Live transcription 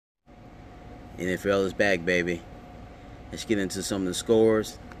NFL is back, baby. Let's get into some of the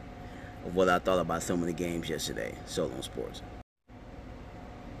scores of what I thought about some of the games yesterday. Solo on Sports.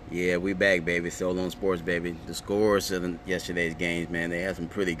 Yeah, we back, baby. Solo on Sports, baby. The scores of yesterday's games, man, they had some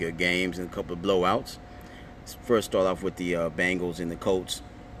pretty good games and a couple of blowouts. Let's first start off with the Bengals and the Colts.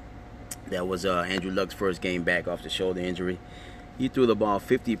 That was Andrew Luck's first game back off the shoulder injury. He threw the ball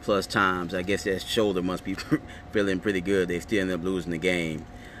 50-plus times. I guess that shoulder must be feeling pretty good. They still ended up losing the game.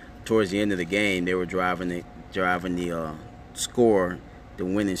 Towards the end of the game, they were driving the score, the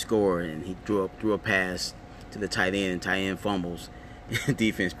winning score, and he threw a pass to the tight end, and tight end fumbles.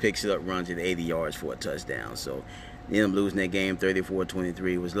 Defense picks it up, runs it 80 yards for a touchdown. So they ended up losing that game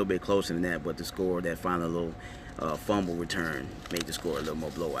 34-23. It was a little bit closer than that, but the score, that final little fumble return, made the score a little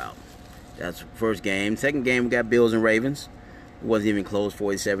more blowout. That's the first game. Second game, we got Bills and Ravens. It wasn't even close,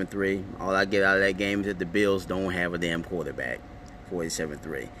 47-3. All I get out of that game is that the Bills don't have a damn quarterback,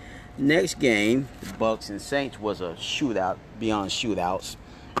 47-3. Next game, the Bucks and Saints, was a shootout beyond shootouts,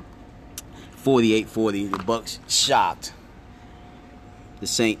 48-40. The Bucks shocked the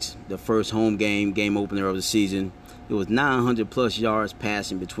Saints, the first home game opener of the season. It was 900-plus yards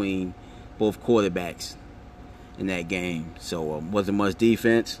passing between both quarterbacks in that game. So wasn't much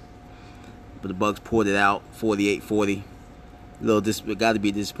defense, but the Bucks pulled it out, 48-40. It got to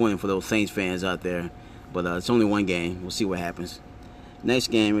be disappointing for those Saints fans out there, but it's only one game. We'll see what happens. Next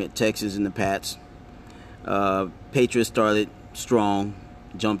game, Texas and the Pats. Patriots started strong,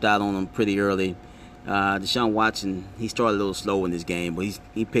 jumped out on them pretty early. Deshaun Watson, he started a little slow in this game, but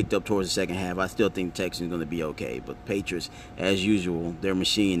he picked up towards the second half. I still think Texans are going to be okay, but Patriots, as usual, their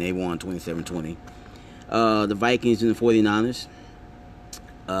machine, they won 27-20. The Vikings and the 49ers.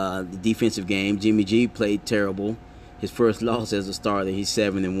 The defensive game, Jimmy G played terrible. His first loss as a starter, he's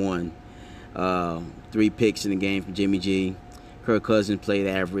 7-1. 3 picks in the game from Jimmy G. Kirk Cousins played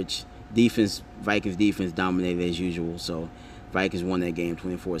average. Vikings defense dominated as usual, so Vikings won that game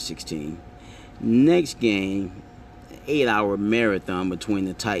 24-16. Next game, 8-hour marathon between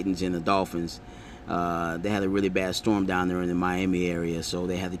the Titans and the Dolphins. They had a really bad storm down there in the Miami area, so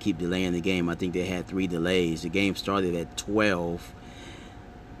they had to keep delaying the game. I think they had 3 delays. The game started at 12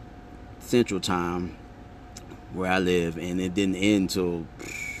 Central Time, where I live, and it didn't end until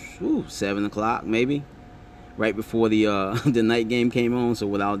 7 o'clock maybe, right before the the night game came on. So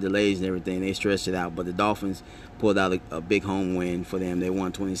without delays and everything, they stretched it out. But the Dolphins pulled out a big home win for them. They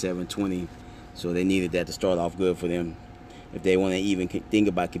won 27-20, so they needed that to start off good for them. If they want to even think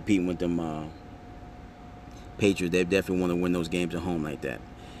about competing with them Patriots, they definitely want to win those games at home like that.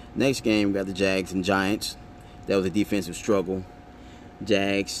 Next game, we got the Jags and Giants. That was a defensive struggle.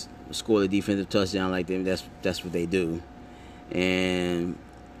 Jags scored a defensive touchdown like them. That's what they do. And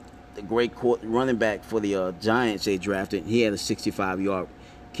the great running back for the Giants they drafted, he had a 65-yard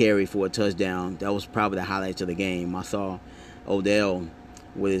carry for a touchdown. That was probably the highlights of the game. I saw Odell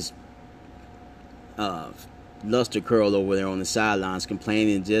with his luster curl over there on the sidelines,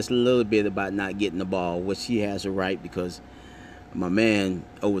 complaining just a little bit about not getting the ball, which he has a right, because my man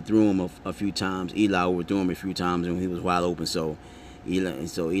overthrew him a few times. Eli overthrew him a few times when he was wide open. So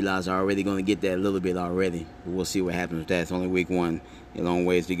Eli's already going to get that a little bit already. But we'll see what happens with that. It's only week 1, a long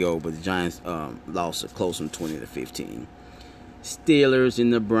ways to go. But the Giants lost a close one, 20-15. Steelers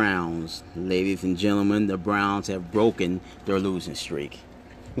and the Browns, ladies and gentlemen, the Browns have broken their losing streak.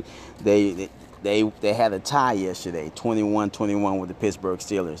 They had a tie yesterday, 21-21 with the Pittsburgh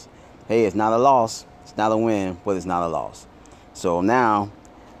Steelers. Hey, it's not a loss, it's not a win, but it's not a loss. So now,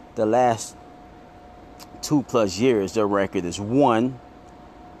 the last 2+ years, their record is 1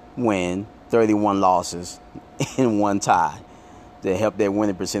 win, 31 losses, and 1 tie. They helped their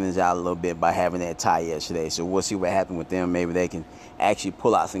winning percentage out a little bit by having that tie yesterday. So we'll see what happens with them. Maybe they can actually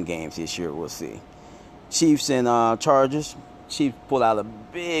pull out some games this year. We'll see. Chiefs and Chargers. Chiefs pulled out a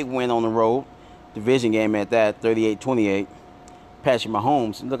big win on the road. Division game at that, 38-28. Patrick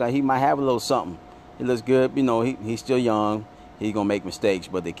Mahomes, look like he might have a little something. He looks good. You know, he's still young. He's going to make mistakes,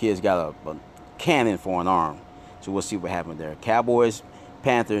 but the kid's got a cannon for an arm. So we'll see what happens there. Cowboys,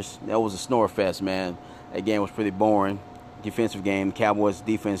 Panthers, that was a snore fest, man. That game was pretty boring. Defensive game. Cowboys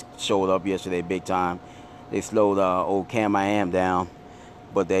defense showed up yesterday big time. They slowed old Cam I Am down,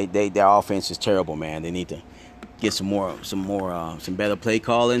 but their offense is terrible, man. They need to get some better play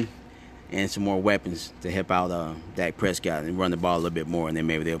calling and some more weapons to help out Dak Prescott and run the ball a little bit more, and then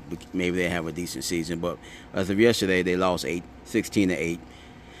maybe they'll have a decent season. But as of yesterday, they lost 16-8.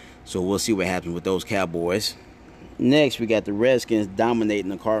 So we'll see what happens with those Cowboys. Next, we got the Redskins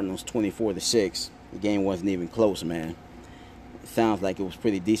dominating the Cardinals 24-6. The game wasn't even close, man. It sounds like it was a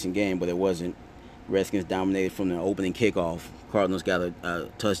pretty decent game, but it wasn't. Redskins dominated from the opening kickoff. Cardinals got a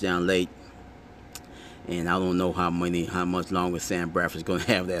touchdown late. And I don't know how much longer Sam Bradford's going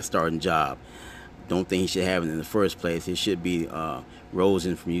to have that starting job. Don't think he should have it in the first place. It should be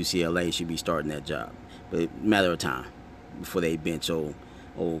Rosen from UCLA should be starting that job. But it's a matter of time before they bench old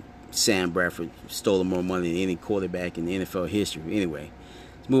Sam Bradford. Stole more money than any quarterback in the NFL history. Anyway,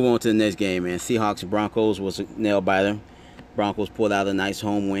 let's move on to the next game, man. Seahawks and Broncos was a nail-biter. Broncos pulled out a nice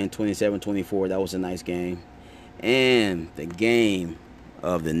home win, 27-24. That was a nice game. And the game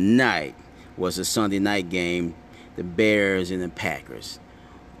of the night was a Sunday night game, the Bears and the Packers.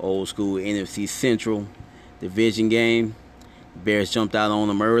 Old school NFC Central division game. Bears jumped out on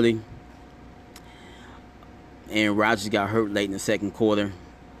them early. Aaron Rodgers got hurt late in the second quarter.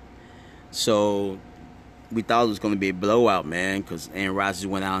 So we thought it was going to be a blowout, man, because Aaron Rodgers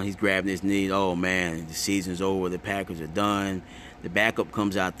went out and he's grabbing his knee. Oh, man, the season's over. The Packers are done. The backup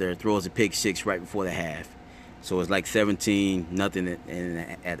comes out there, throws a pick six right before the half. So it's like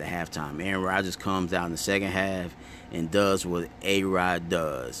 17-0 at the halftime. Aaron Rodgers comes out in the second half and does what A-Rod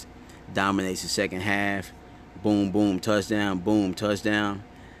does. Dominates the second half. Boom, boom, touchdown. Boom, touchdown.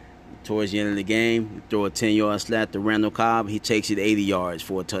 Towards the end of the game, throw a 10-yard slat to Randall Cobb. He takes it 80 yards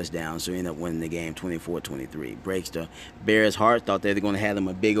for a touchdown, so he ended up winning the game 24-23. Breaks the Bears' heart. Thought they were going to have them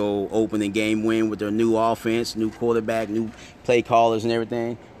a big old opening game win with their new offense, new quarterback, new play callers and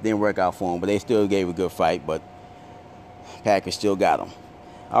everything. Didn't work out for them, but they still gave a good fight, but Packers still got them.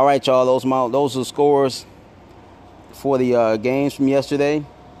 All right, y'all, those are the scores for the games from yesterday.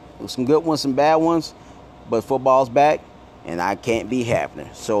 Some good ones, some bad ones, but football's back. And I can't be happier.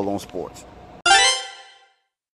 Soul on Sports.